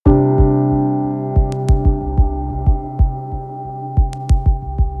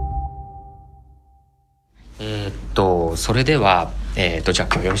それでは、じゃあ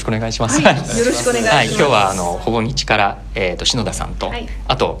今日よろしくお願いします。はい、よろしくお願いします。はい、今日はほぼ日から、篠田さんと、はい、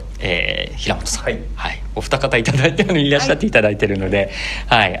あと、平本さん、はいはい、お二方いただいていらっしゃっていただいているので、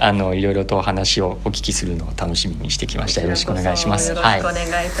はい、いろいろとお話をお聞きするのを楽しみにしてきました。よろしくお願いします。よろしくお願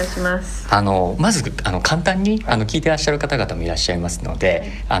いいたします。まず簡単に聞いてらっしゃる方々もいらっしゃいますの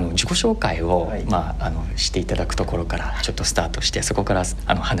で、自己紹介を、はい、していただくところからちょっとスタートして、そこから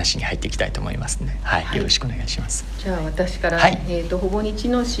話に入っていきたいと思いますので、はいはい、よろしくお願いします。じゃあ私から、はい、ほぼ日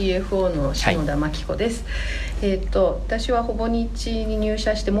の CFO の篠田真紀子です。はい、私はほぼ日に入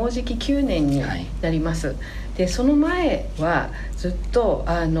社してもうじき9年になります。はい、でその前はずっと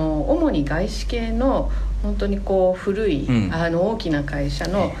主に外資系の本当に古い、大きな会社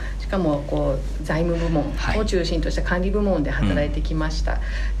の、しかも財務部門を中心とした管理部門で働いてきました。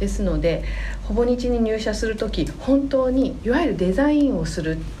ですのでほぼ日に入社する時、本当にいわゆるデザインをす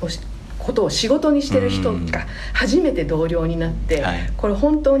ることを仕事にしてる人が初めて同僚になって、これ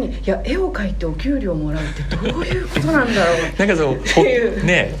本当にいや絵を描いてお給料もらうってどういうことなんだろうなんかそう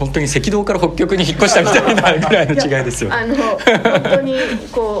ね、本当に赤道から北極に引っ越したみたいなぐらいの違いですよ。本当に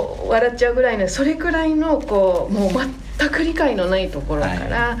笑っちゃうぐらいの、それくらいのもう全く理解のないところか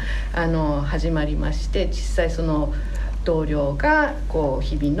ら、始まりまして、実際その同僚が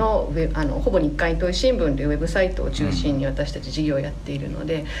日々のほぼ日刊糸井新聞というウェブサイトを中心に私たち事業をやっているの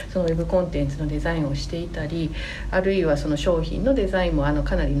で、そのウェブコンテンツのデザインをしていたり、あるいはその商品のデザインも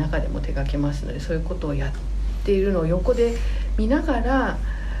かなり中でも手掛けますので、そういうことをやっているのを横で見ながら、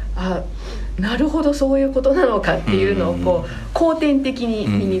なるほどそういうことなのかっていうのを後天的に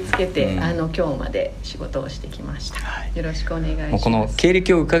身につけて、今日まで仕事をしてきました。よろしくお願いします。もうこの経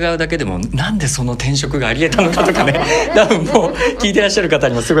歴を伺うだけでも、なんでその転職がありえたのかとかね多分もう聞いてらっしゃる方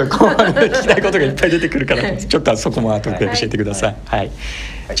にもすごい聞きたいことがいっぱい出てくるから、ちょっとそこも後で教えてください。はい、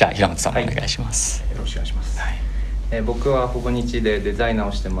じゃあ平本さんお願いします。よろしくお願いします。僕はほぼ日でデザイナー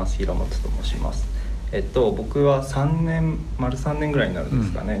をしてます平本と申します。僕は丸3年ぐらいになるんで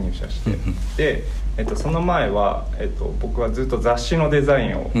すかね、入社して。で、その前は、僕はずっと雑誌のデザイ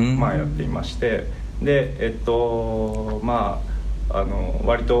ンを、やっていまして、で、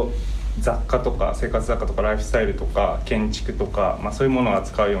割と雑貨とか生活雑貨とかライフスタイルとか建築とか、そういうものを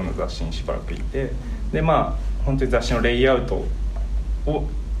扱うような雑誌にしばらくいて、で本当に雑誌のレイアウトを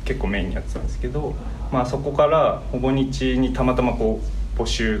結構メインにやってたんですけど、そこからほぼ日にたまたま募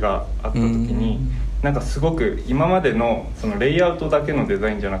集があった時に、なんかすごく今までのそのレイアウトだけのデ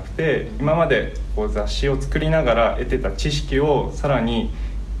ザインじゃなくて、今まで雑誌を作りながら得てた知識をさらに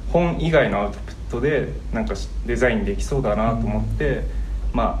本以外のアウトプットでなんかデザインできそうだなと思って、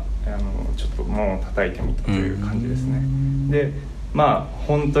ちょっと門を叩いてみたという感じですね。で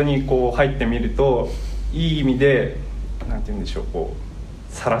本当に入ってみると、いい意味でなんて言うんでしょう、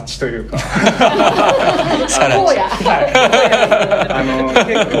さら地というかさら地、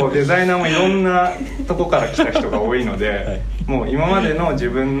結構デザイナーもいろんなとこから来た人が多いので、もう今までの自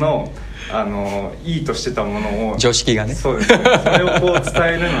分のいいとしてたものを常識がね、そうですね、それを伝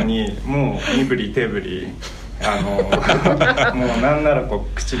えるのにもう身振り手振りもうなんなら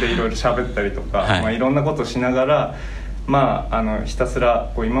口でいろいろ喋ったりとか、いろんなことをしながらひたす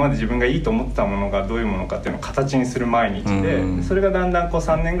ら今まで自分がいいと思ってたものがどういうものかっていうのを形にする毎日で、それがだんだん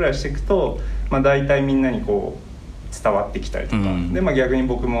3年ぐらいしていくと、大体みんなに伝わってきたりとか、で逆に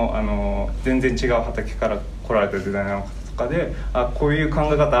僕も全然違う畑から来られたデザイナーの方とかで、こういう考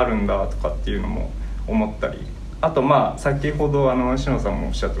え方あるんだとかっていうのも思ったり、あと先ほど篠田さんも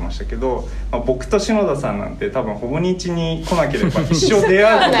おっしゃってましたけど、僕と篠田さんなんて多分ほぼ日に来なければ一生出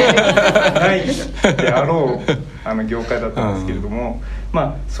会うことがないであろう業界だったんですけれども、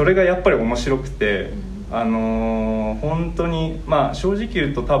それがやっぱり面白くて、本当に正直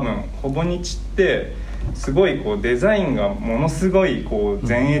言うと多分ほぼ日ってすごいデザインがものすごい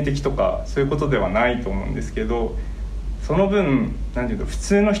前衛的とかそういうことではないと思うんですけど、その分なんていうと普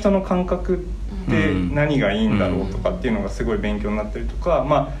通の人の感覚で何がいいんだろうとかっていうのがすごい勉強になったりとか、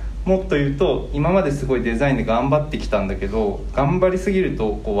もっと言うと今まですごいデザインで頑張ってきたんだけど、頑張りすぎる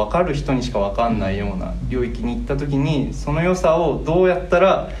と分かる人にしか分かんないような領域に行った時に、その良さをどうやった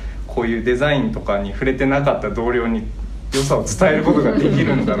らこういうデザインとかに触れてなかった同僚に良さを伝えることができ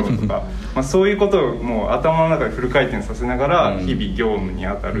るんだろうとかそういうことをもう頭の中でフル回転させながら日々業務に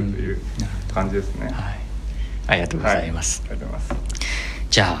当たるという感じですね。ありがとうございます。ありがとうございます。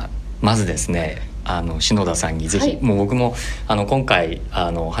じゃあまずですね、篠田さんにぜひ、もう僕も今回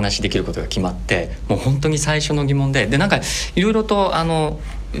お話しできることが決まって、もう本当に最初の疑問でなんかいろいろと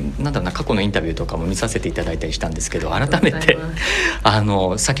なんだろうな、過去のインタビューとかも見させていただいたりしたんですけど、改めて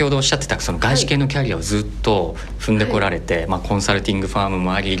先ほどおっしゃってたその外資系のキャリアをずっと踏んでこられて、コンサルティングファーム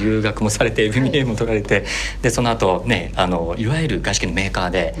もあり留学もされて MBA も取られて、でその後ねいわゆる外資系のメーカー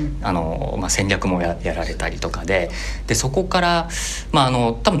で戦略もやられたりとかでそこから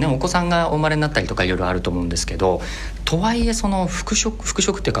多分ねお子さんがお生まれになったりとかいろいろあると思うんですけど、とはいえその復職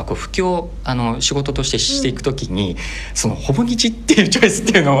っていうか副業仕事としてしていくときに、そのほぼ日っていうチョイスっ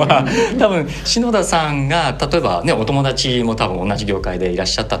ていうのは多分篠田さんが例えばねお友達も多分同じ業界でいらっ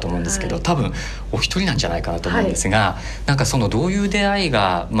しゃったと思うんですけど、多分お一人なんじゃないかなと思うんですが、なんかそのどういう出会い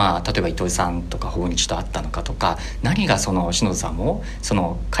が例えば糸井さんとかほぼ日とあったのかとか、何がその篠田さんもそ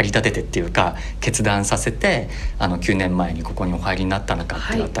の駆り立ててっていうか決断させて9年前にここにお入りになったのかっ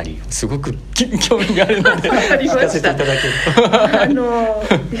ていうあたり、すごく興味があるので聞かせていただける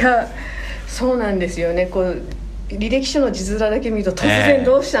と。いやそうなんですよね。こう履歴書の字面だけ見ると突然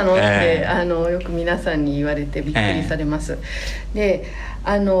どうしたのって、よく皆さんに言われてびっくりされます。で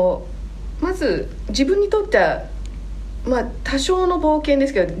まず自分にとっては多少の冒険で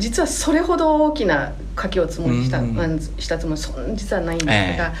すけど、実はそれほど大きな賭けをしたつもり実はないんで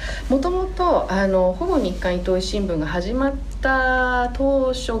すが、もともとほぼ日刊糸井新聞が始まった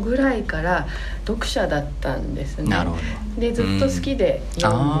当初ぐらいから読者だったんですね。なるほど。でずっと好きで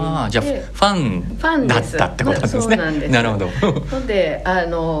読んでいて、じゃあファンだったってことなんですね。そうなんです。なるほど。ので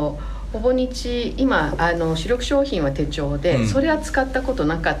ほぼ日今主力商品は手帳で、それは使ったこと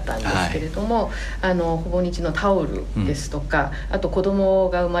なかったんですけれども、ほぼ日のタオルですとか、あと子供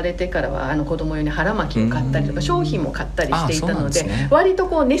が生まれてからは子供用に腹巻きを買ったりとか、商品も買ったりしていたので、割と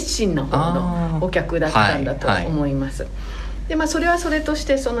こう熱心な方のお客だったんだと思います。でそれはそれとし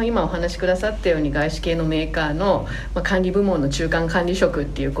て、その今お話しくださったように外資系のメーカーの、管理部門の中間管理職っ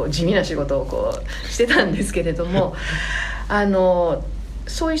ていう地味な仕事をしてたんですけれども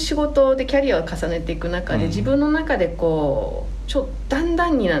そういう仕事でキャリアを重ねていく中で、自分の中でだんだ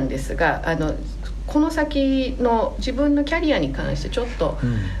んになんですがこの先の自分のキャリアに関してちょっと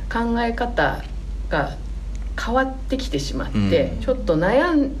考え方が変わってきてしまって、ちょっと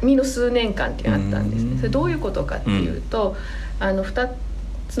悩みの数年間っていうのがあったんですね。それどういうことかっていうと、2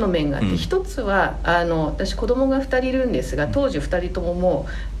つの面があって、1つは私子供が2人いるんですが、当時2人ともも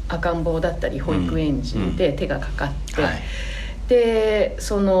う赤ん坊だったり保育園児で手がかかって、で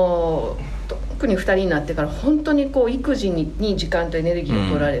特に2人になってから本当に育児に時間とエネルギーを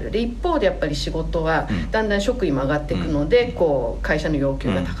取られる。で一方でやっぱり仕事はだんだん職位も上がっていくので、会社の要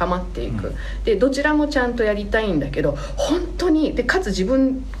求が高まっていく。でどちらもちゃんとやりたいんだけど、本当にかつ自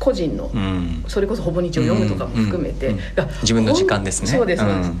分個人の、それこそほぼ日を読むとかも含めて、自分の時間ですね。そうです、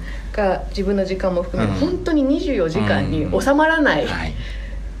自分の時間も含めて、本当に24時間に収まらない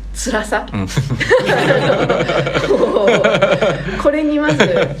辛さ、これにまず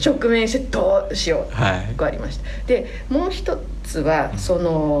直面してどうしようとありました。でもう一つは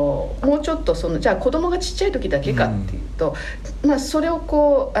もうちょっとじゃあ子供がちっちゃい時だけかっていうと、それ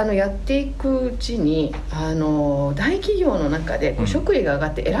をやっていくうちに大企業の中で職位が上が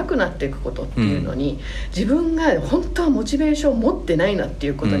って偉くなっていくことっていうのに、自分が本当はモチベーションを持ってないなって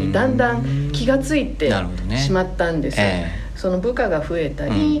いうことにだんだん気がついてしまったんですよ。その部下が増えた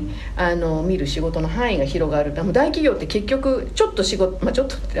り、見る仕事の範囲が広がる。大企業って結局ちょっと仕事、ちょっ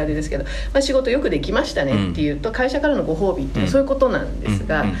とってあれですけど、仕事よくできましたねっていうと、会社からのご褒美っていうそういうことなんです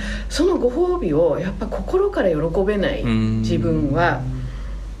が、そのご褒美をやっぱ心から喜べない自分は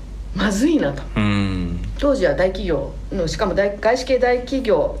まずいなと。当時は大企業の、しかも外資系大企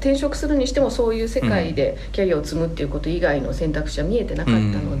業転職するにしてもそういう世界でキャリアを積むっていうこと以外の選択肢は見えてなかった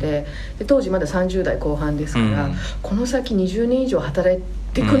ので、当時まだ30代後半ですから、この先20年以上働い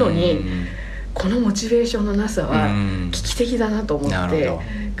ていくのに、このモチベーションのなさは危機的だなと思って、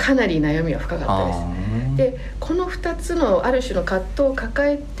かなり悩みは深かったです。でこの2つのある種の葛藤を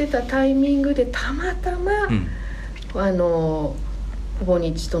抱えてたタイミングで、たまたま、ほぼ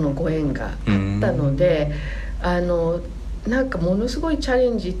日とのご縁があったので、なんかものすごいチャレ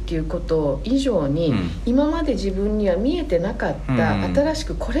ンジっていうこと以上に、今まで自分には見えてなかった、新し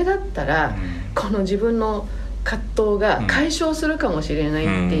くこれだったら、この自分の葛藤が解消するかもしれないっ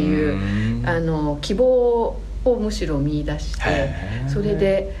ていう、希望をむしろ見出して、それ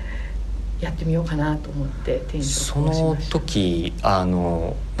でやってみようかなと思って転職をしました。その時な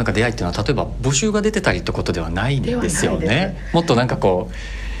んか出会いっていうのは、例えば募集が出てたりってことではないんですよね。もっとなんか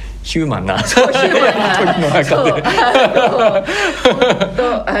ヒューマンな時の中で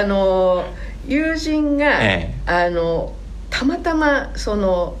友人が、たまたまそ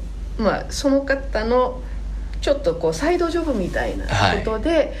の方のちょっとサイドジョブみたいなこと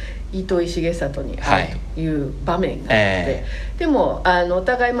で、糸井重里に会うという場面があって、でもお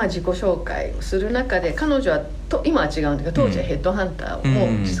互い自己紹介をする中で、彼女は今は違うんだけど当時はヘッドハンター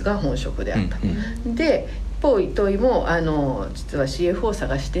も実が本職であった、で一方糸井も実は CF を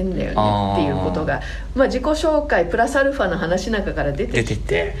探してんだよねっていうことが、自己紹介プラスアルファの話の中から出てき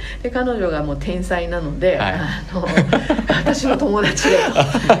て、で彼女がもう天才なので、私の友達でい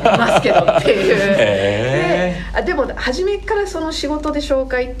ますけどっていうでも初めからその仕事で紹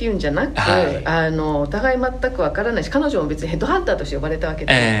介っていうんじゃなく、お互い全く分からないし、彼女も別にヘッドハンターとして呼ばれたわけ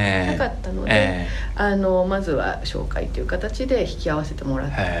ではなかったので、まずは紹介という形で引き合わせてもらっ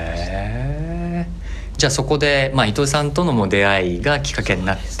てました。じゃあそこで、糸井さんとのも出会いがきっかけに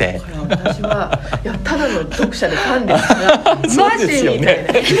なって、だから私はいやただの読者でファンですからマジですよね、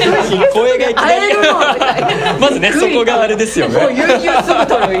みたいな声がいきなり会えるのみたいなまずねそこがあれですよね、もう有給すぐ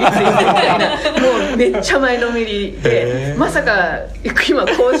取るいつみたいな、もうめっちゃ前のめりで、まさか今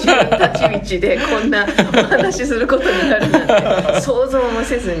講師の立ち位置でこんなお話しすることになるなんて想像も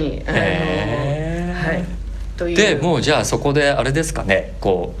せずにでもうじゃあそこであれですかね、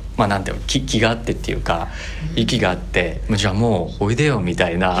こうなんていうの、気があってっていうか息があって、じゃあもうおいでよみた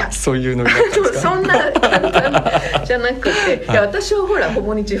いな、そういうのがそんな簡単じゃなくて、いや私はほらほ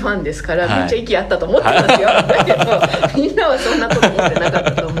ぼ日ファンですから、めっちゃ息あったと思ってますよ、だけどみんなはそんなこと思ってなかっ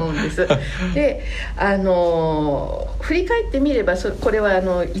たと思うんです。で振り返ってみればこれは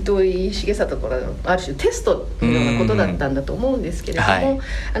糸井重里からのある種テストのようなことだったんだと思うんですけれども、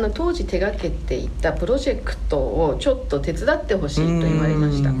当時手がけていたプロジェクトをちょっと手伝ってほしいと言われ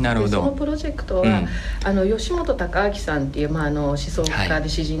ました。でそのプロジェクトは、吉本隆明さんっていう、思想家で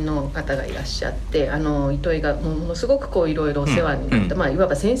詩人の方がいらっしゃって、糸井がものすごくいろいろお世話になった、いわ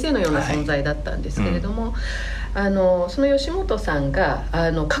ば先生のような存在だったんですけれども、その吉本さんが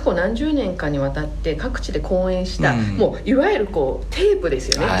過去何十年かにわたって各地で講演した、もういわゆるテープです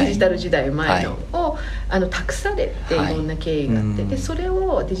よね、デジタル時代前のを託されていろんな経緯があって、でそれ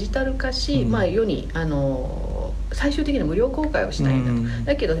をデジタル化し、世に最終的に無料公開をしたいんだと、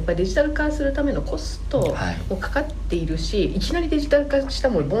だけどやっぱりデジタル化するためのコストもかかっているし、いきなりデジタル化した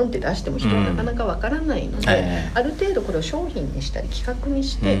ものをボンって出しても人はなかなかわからないので、ある程度これを商品にしたり企画に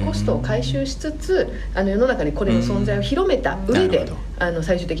してコストを回収しつつ世の中にこれの存在を広めた上で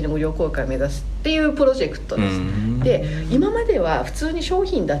最終的な無料公開を目指すっていうプロジェクトです。で今までは普通に商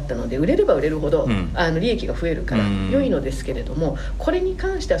品だったので売れれば売れるほど利益が増えるから良いのですけれども、これに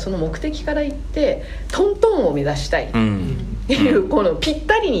関してはその目的から言ってトントンを目指したいっていうこのぴっ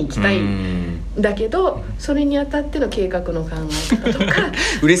たりに行きたいんだけど、それにあたっての計画の考え方とか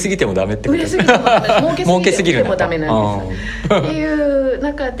売れすぎてもダメってこと、売れすぎてもダメ、儲けすぎてもダメなんですっていう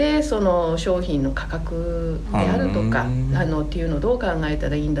中で、その商品の価格であるとかっていうのをどう考えた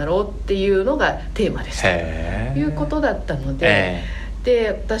らいいんだろうっていうのがテーマですということだったので、で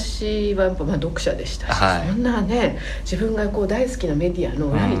私はやっぱ読者でしたし、そんなね自分が大好きなメディアの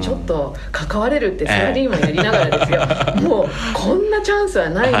裏にちょっと関われるってサラリーマンやりながらですよ、もうこんなチャンス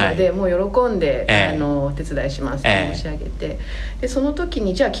はないので、もう喜んでお手伝いしますと申し上げて、でその時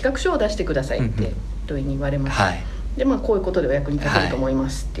にじゃあ企画書を出してくださいって問いに言われました。でこういうことでお役に立てると思いま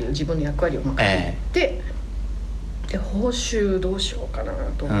すっていう自分の役割を任せて、で報酬どうしようかな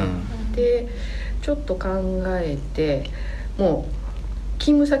と思って、ちょっと考えて、もう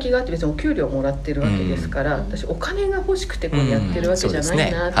勤務先があって別にお給料もらってるわけですから、私お金が欲しくてこれやってるわけじゃな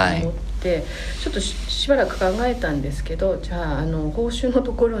いなと思って、ちょっとしばらく考えたんですけど、じゃあ報酬の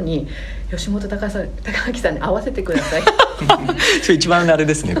ところに吉本隆明さんに合わせてくださいそれ一番あれ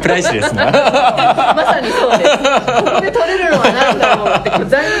ですね、プライスですねまさにそうです。ここで取れるのは何だろうって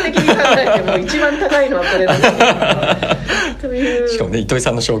財務的に考えても一番高いのはこれだという、しかもね糸井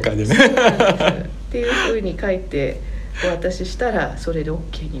さんの紹介でねっていうふうに書いてお渡ししたら、それで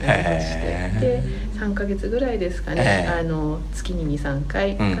OK になりまして、で3ヶ月ぐらいですかね、月に 2,3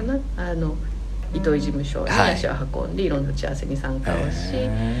 回かな、糸井事務所に足を運んでいろんな打ち合わせに参加をし、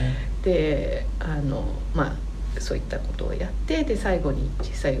でそういったことをやって、で最後に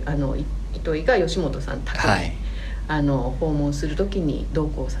実際糸井が吉本さん宅に、訪問する時に同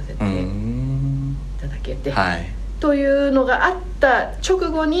行させていただけて、というのがあった直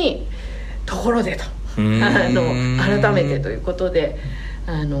後にところでと改めてということで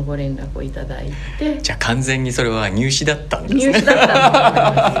ご連絡をいただいて、じゃあ完全にそれは入試だったんですね。入試だっ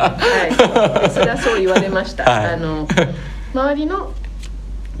たと思います、それはそう言われました、周りの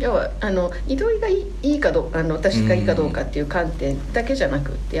要は糸井がいいかどうか私がいいかどうかっていう観点だけじゃな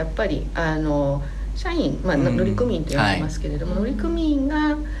くって、やっぱり社員、乗組員と呼びますけれども、乗組員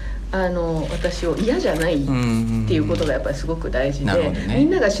が私を嫌じゃないっていうことがやっぱりすごく大事で、み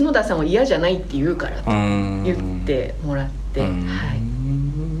んなが篠田さんを嫌じゃないって言うからと言ってもらって、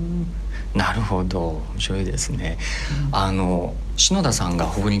なるほど、面白いですね。篠田さんが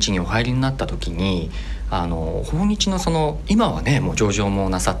ほぼ日にお入りになった時にほぼ日の今はねもう上場も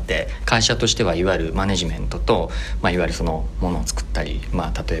なさって会社としてはいわゆるマネジメントと、いわゆるものを作ったり、例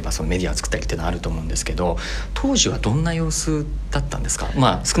えばメディアを作ったりっていうのはあると思うんですけど、当時はどんな様子だったんですか？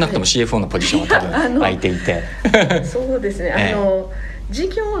少なくとも CFO のポジションは多分空いていてそうですね、事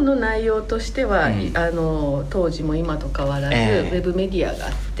業の内容としては、当時も今と変わらず、ウェブメディアがあ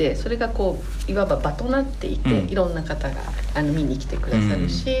って、それがいわば場となっていて、いろんな方が見に来てくださる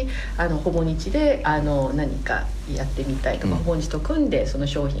し、ほぼ日で何かやってみたいとか、ほぼ日と組んでその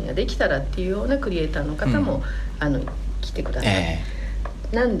商品ができたらっていうようなクリエイターの方も、来てくださる、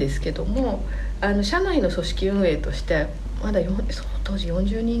なんですけども、社内の組織運営としてまだ当時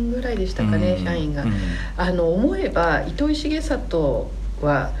40人ぐらいでしたかね、社員が。思えば糸井重里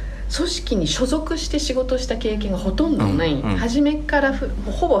は組織に所属して仕事した経験がほとんどない、初めから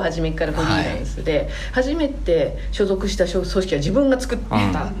ほぼ初めからフリーランスで、初めて所属した組織は自分が作っ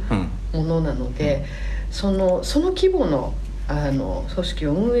たものなので、その規模の組織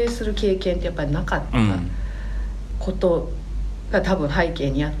を運営する経験ってやっぱりなかったことが多分背景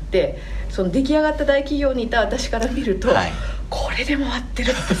にあって、その出来上がった大企業にいた私から見ると、これで回って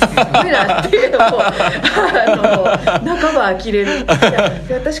るってすごいなっていうのを半ば呆れる。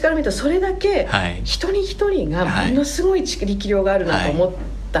私から見るとそれだけ一人一人がものすごい力量があるなと思っ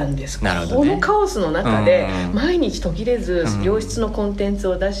たんです、このカオスの中で毎日途切れず良質のコンテンツ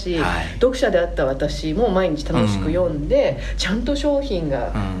を出し、読者であった私も毎日楽しく読んで、ちゃんと商品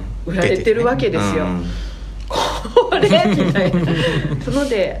が売られてるわけですよ、これみたいなの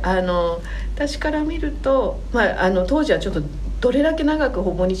で、私から見ると、当時はちょっとどれだけ長く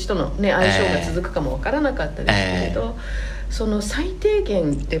ほぼ日との、相性が続くかも分からなかったですけれど、その最低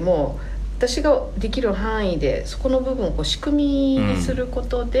限でも私ができる範囲でそこの部分を仕組みにするこ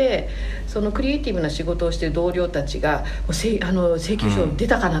とで、そのクリエイティブな仕事をしている同僚たちが請求書出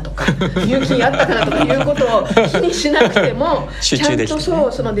たかなとか、入金あったかなとかいうことを気にしなくてもちゃんと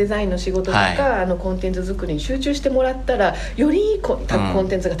そのデザインの仕事とか、コンテンツ作りに集中してもらったら、よりいいコン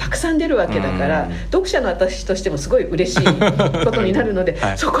テンツがたくさん出るわけだから、読者の私としてもすごい嬉しいことになるので、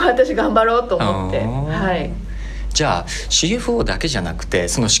そこは私頑張ろうと思って。じゃあ CFO だけじゃなくて、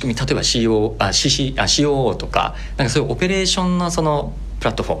その仕組み、例えば COO とか、そういうオペレーションのプ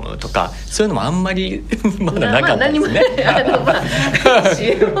ラットフォームとか、そういうのもあんまりまだなかったですね。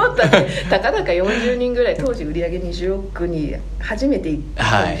CFO ってたかだか40人ぐらい、当時売上20億に初めて行っ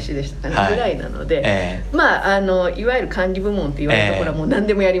た年でしたかね、ぐらいなので、いわゆる管理部門って言われるところはもう何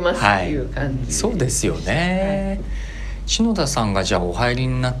でもやりますっていう感じ、そうですよね。篠田さんがじゃあお入り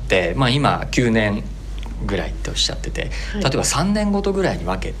になって、今9年ぐらいっておっしゃってて、例えば3年ごとぐらいに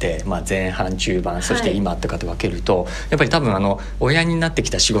分けて、前半中盤そして今とかって分けると、やっぱり多分親になってき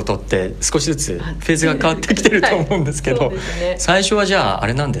た仕事って少しずつフェーズが変わってきてると思うんですけど、最初はじゃああ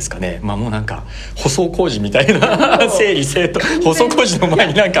れなんですかね、もう舗装工事みたいな整理整頓、舗装工事の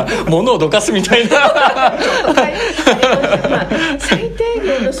前に物をどかすみたいな最低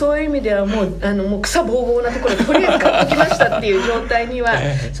限のそういう意味ではもう草ぼうぼうなところとりあえず買ってきましたっていう状態には、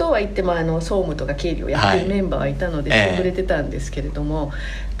そうは言っても総務とか経理をやってるメンバーはいたのでしてくれてたんですけれども、やっ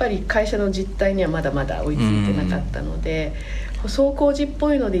ぱり会社の実態にはまだまだ追いついてなかったので、舗装工事っ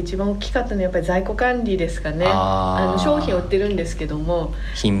ぽいので一番大きかったのはやっぱり在庫管理ですかね。商品を売ってるんですけども、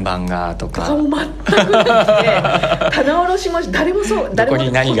品番がとかも全くなくて、棚卸しも誰もほとんど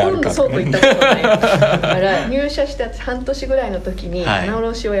倉庫行ったことないから入社した半年ぐらいの時に棚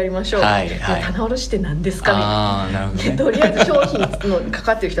卸しをやりましょう、棚卸しって何ですかみたいな、とりあえず商品のか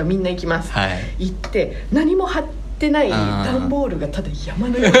かってる人はみんな行きます、行って何も貼ってない段ボールがただ山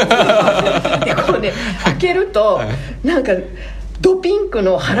のようにでこうね、開けるとドピンク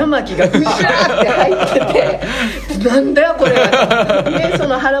の腹巻きがうじゃーって入っててなんだよこれはで、そ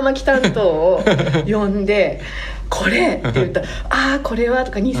の腹巻き担当を呼んでこれって言ったらこれは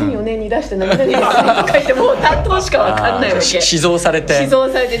とか2004年に出して何々ですねとか言って、もう担当しか分かんないわけ。試造されてでこ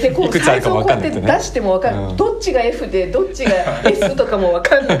うサイズをこうやって出しても分かんない、どっちが F でどっちが S とかも分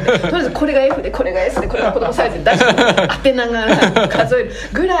かんないとりあえずこれが F でこれが S でこれが子供サイズで出して当てながら数える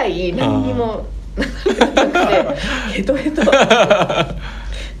ぐらい何にもなくてヘトヘト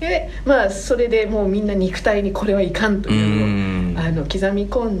で、それでもうみんな肉体にこれはいかんというのを刻み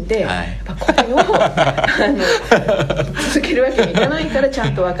込んで、これを続けるわけにいかないから、ちゃ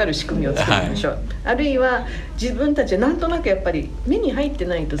んと分かる仕組みを作りましょう、あるいは自分たちはなんとなくやっぱり目に入って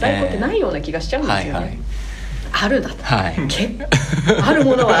ないと在庫ってないような気がしちゃうんですよね、あるだと、はい、ある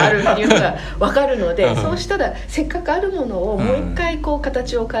ものはあるっていうのが分かるのでそうしたらせっかくあるものをもう一回こう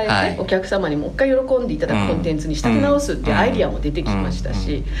形を変えて、はい、お客様にもう一回喜んでいただくコンテンツに仕立て直すっていうアイディアも出てきました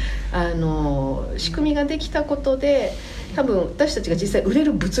し、仕組みができたことで多分私たちが実際売れ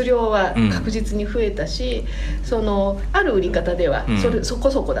る物量は確実に増えたし、ある売り方ではそ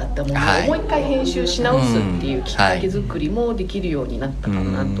こそこだったものをもう一回編集し直すっていうきっかけ作りもできるようになったか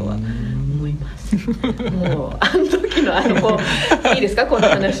なとは思います。もうあの時のいいですかこの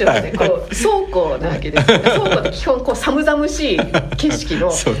話をして倉庫なわけですけど倉庫って基本寒々しい景色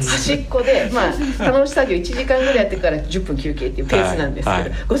の端っこで楽し作業1時間ぐらいやってから10分休憩っていうペースなんですけ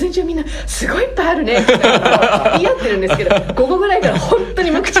ど、午前中みんなすごいいっぱいあるねって言い合ってるんですけど午後ぐらいから本当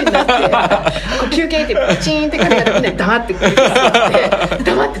に無口になって休憩ってチーンってかけたらみんな黙ってくれて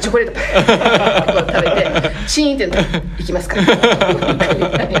黙ってチョコレート食べてチーンって行きますから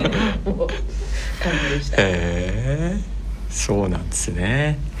もう感じでした。そうなんです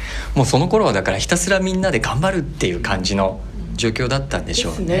ね。もうその頃はだからひたすらみんなで頑張るっていう感じの状況だったんでしょ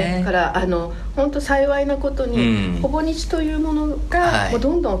うね。ですね。だから本当幸いなことに、ほぼ日というものが、もう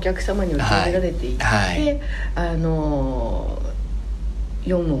どんどんお客様に受け入れられていって、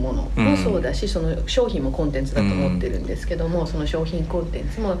読むものもそうだし、その商品もコンテンツだと思ってるんですけども、その商品コンテン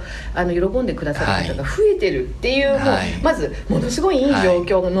ツも喜んでくださる方が増えてるっていう、もうまずものすごいいい状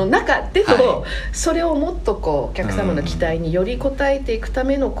況の中での、それをもっとお客様の期待により応えていくた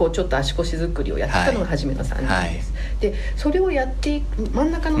めのちょっと足腰作りをやってたのが初めの3年です。でそれをやっていく真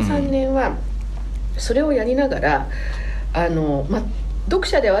ん中の3年は、それをやりながら読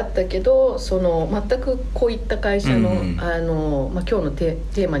者ではあったけど全くこういった会社の、今日のテ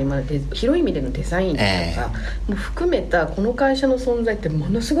ーマにもある広い意味でのデザインとかも含めたこの会社の存在っても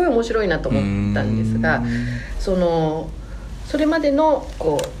のすごい面白いなと思ったんですが、それまでの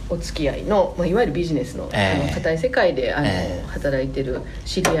お付き合いの、いわゆるビジネスの固い世界で働いてる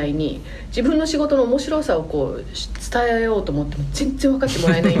知り合いに自分の仕事の面白さを伝えようと思っても全然分かっても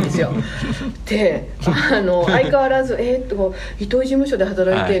らえないんですよ。で相変わらず糸井事務所で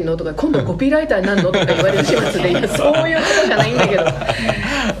働いてんのとか、今度コピーライターになるのとか言われる始末で、いやそういうことじゃないんだけど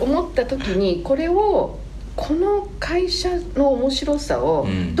思った時に、この会社の面白さを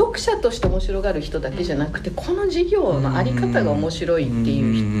読者として面白がる人だけじゃなくて、この事業の在り方が面白いって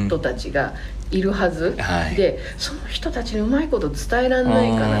いう人たちがいるはずで、その人たちにうまいこと伝えられな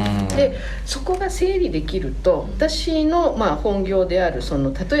いかなって、そこが整理できると、私の本業である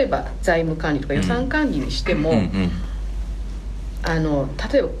例えば財務管理とか予算管理にしても、例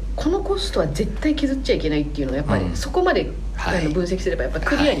えばこのコストは絶対削っちゃいけないっていうのはやっぱりそこまで分析すればやっぱり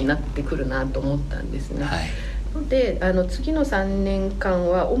クリアになってくるなと思ったんですね。ので次の3年間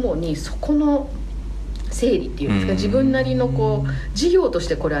は主にそこの整理っていうんですか、自分なりの事業とし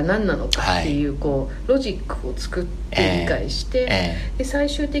てこれは何なのかっていうロジックを作って理解して、で最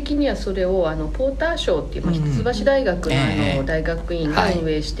終的にはそれをポーター賞っていう、一橋大学の大学院が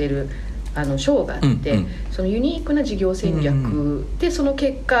運営している賞があって、そのユニークな事業戦略でその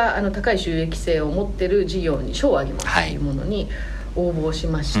結果高い収益性を持ってる事業に賞をあげますっていうものに応募し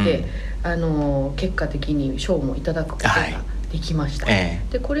まして、結果的に賞もいただくことができました。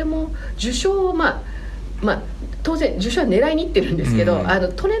でこれも受賞を当然受賞は狙いにいってるんですけど、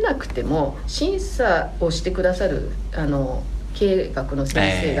取れなくても審査をしてくださる経営学の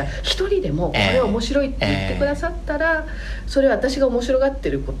先生が一人でもこれは面白いって言ってくださったら、それは私が面白がって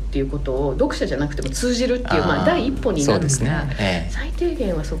るっていうことを読者じゃなくても通じるっていう第一歩になるから、最低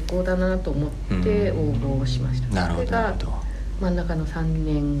限はそこだなと思って応募しました。それが真ん中の3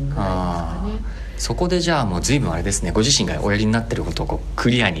年ぐらいですかね。そこでじゃあもう随分あれですね、ご自身がおやりになってることをク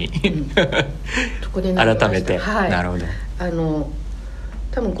リアにそこで改めて、なるほど。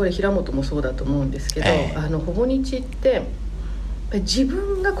多分これ平本もそうだと思うんですけど、ほぼ日って自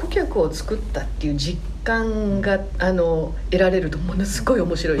分が顧客を作ったっていう実感が得られるとものすごい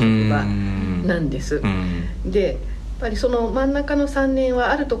面白い職場なんです。でやっぱりその真ん中の3年は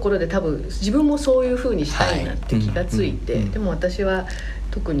あるところで多分自分もそういう風にしたいなって気がついて、でも私は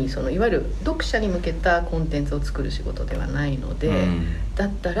特にいわゆる読者に向けたコンテンツを作る仕事ではないので、だっ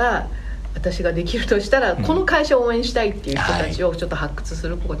たら私ができるとしたらこの会社を応援したいっていう人たちをちょっと発掘す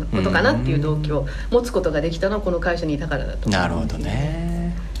ることかなっていう動機を持つことができたのはこの会社にいたからだと思います。なるほど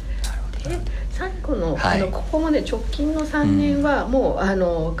ね。で最後の、ここもね直近の3年はも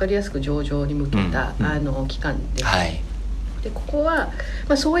う分かりやすく上場に向けた、期間です。でここは、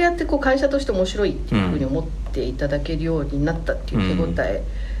そうやって会社として面白いっていうふうに思っていただけるようになったっていう手応え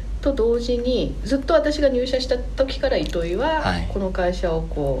と同時に、ずっと私が入社した時から糸井はこの会社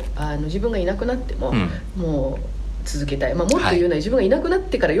を自分がいなくなっても、もう続けたい、もっと言うのは自分がいなくなっ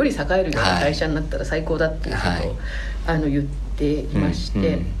てからより栄えるような会社になったら最高だっていうことを、言っていまし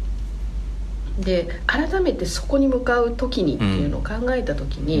て、で改めてそこに向かう時にっていうのを考えた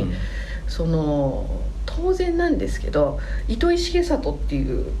時に、その当然なんですけど糸井重里って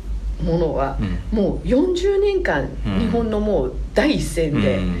いうものはもう40年間日本のもう第一線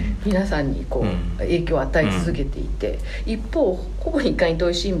で皆さんにこう影響を与え続けていて、一方ほぼ日刊糸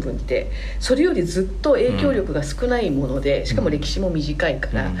井新聞ってそれよりずっと影響力が少ないもので、しかも歴史も短いか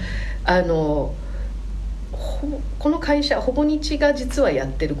ら、この会社ほぼ日が実はやっ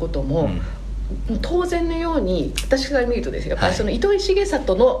てることも、当然のように私から見るとですよ、やっぱりその糸井重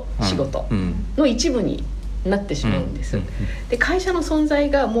里の仕事の一部になってしまうんです。で会社の存在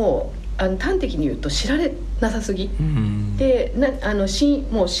がもう端的に言うと知られなさすぎ、で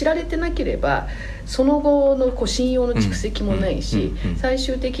もう知られてなければその後のこう信用の蓄積もないし、最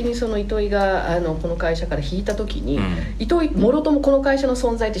終的にその糸井がこの会社から引いた時に、糸井もろともこの会社の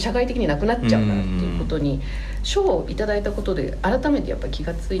存在って社会的になくなっちゃうなっていうことに賞をいただいたことで改めてやっぱり気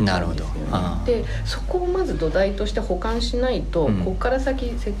がついたんですよね。でそこをまず土台として保管しないと、ここから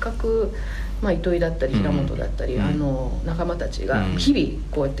先せっかく糸井だったり平本だったり、仲間たちが日々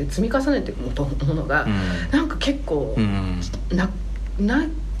こうやって積み重ねていくものが、なんか結構な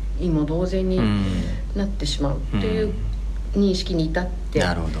いも同然になってしまうという認識に至って、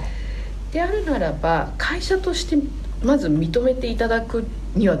なるほど。であるならば会社としてまず認めていただく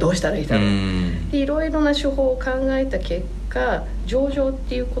にはどうしたらいいだろう、でいろいろな手法を考えた結果、上場っ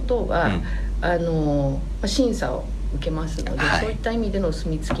ていうことは、審査を受けますので、そういった意味でのお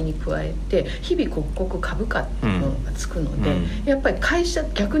墨付きに加えて日々刻々株価っていうのがつくので、やっぱり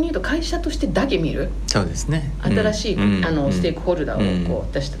逆に言うと会社としてだけ見る、そうですね、新しい、ステークホルダーをこう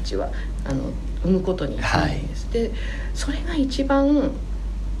私たちは生むことになるんです。でそれが一番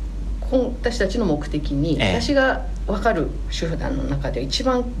私たちの目的に、私が分かる手段の中で一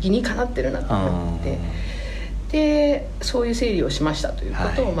番理にかなってるなと思って、でそういう整理をしましたというこ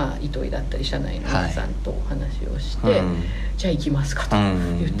とを、糸井だったり社内の皆さんとお話をして、じゃあ行きますかと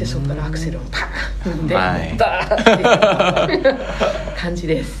言って、そこからアクセルをパーン踏んで、バーっていう感じ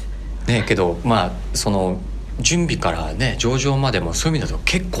です。ね、けどその準備からね上場までもそういう意味だと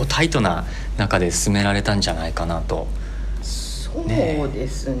結構タイトな中で進められたんじゃないかなと。そうで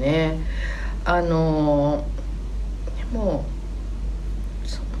すね。でも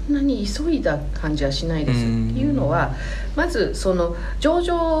そんなに急いだ感じはしないですっていうのは、まずその上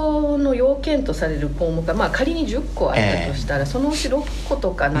場の要件とされる項目が、仮に10個あったとしたら、そのうち6個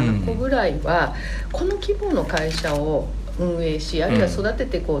とか7個ぐらいは、この規模の会社を運営し、あるいは育て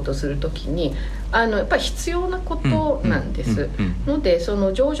ていこうとするときにやっぱり必要なことなんです。のでそ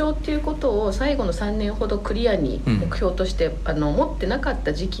の上場っていうことを最後の3年ほどクリアに目標として持ってなかっ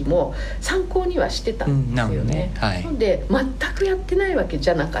た時期も参考にはしてたんですよね。ので全くやってないわけ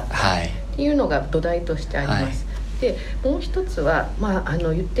じゃなかったっていうのが土台としてあります。でもう一つは、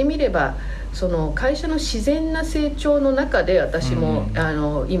言ってみればその会社の自然な成長の中で私も、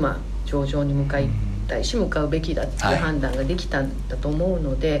今上場に向かうべきだっていう判断ができたんだと思う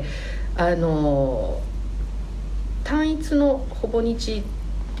ので、単一のほぼ日っ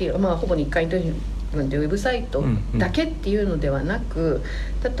ていう、ほぼ日刊糸井新聞というウェブサイトだけっていうのではなく、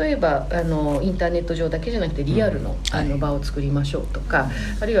例えばインターネット上だけじゃなくてリアルの、場を作りましょうとか、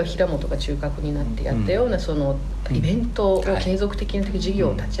あるいは平本が中核になってやったようなそのイベントを継続的な事業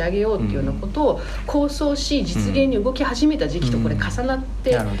を立ち上げようっていうようなことを構想し実現に動き始めた時期とこれ重なっ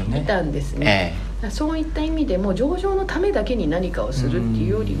ていたんですね。そういった意味でも上場のためだけに何かをするっていう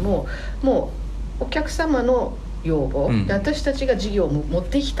よりも、もうお客様の要望、私たちが事業を持っ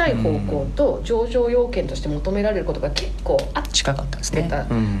ていきたい方向と上場要件として求められることが結構近かったですね。た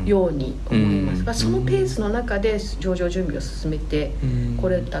ように思いますが、そのペースの中で上場準備を進めてこ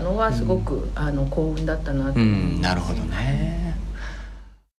れたのはすごく幸運だったなと思います。なるほどね。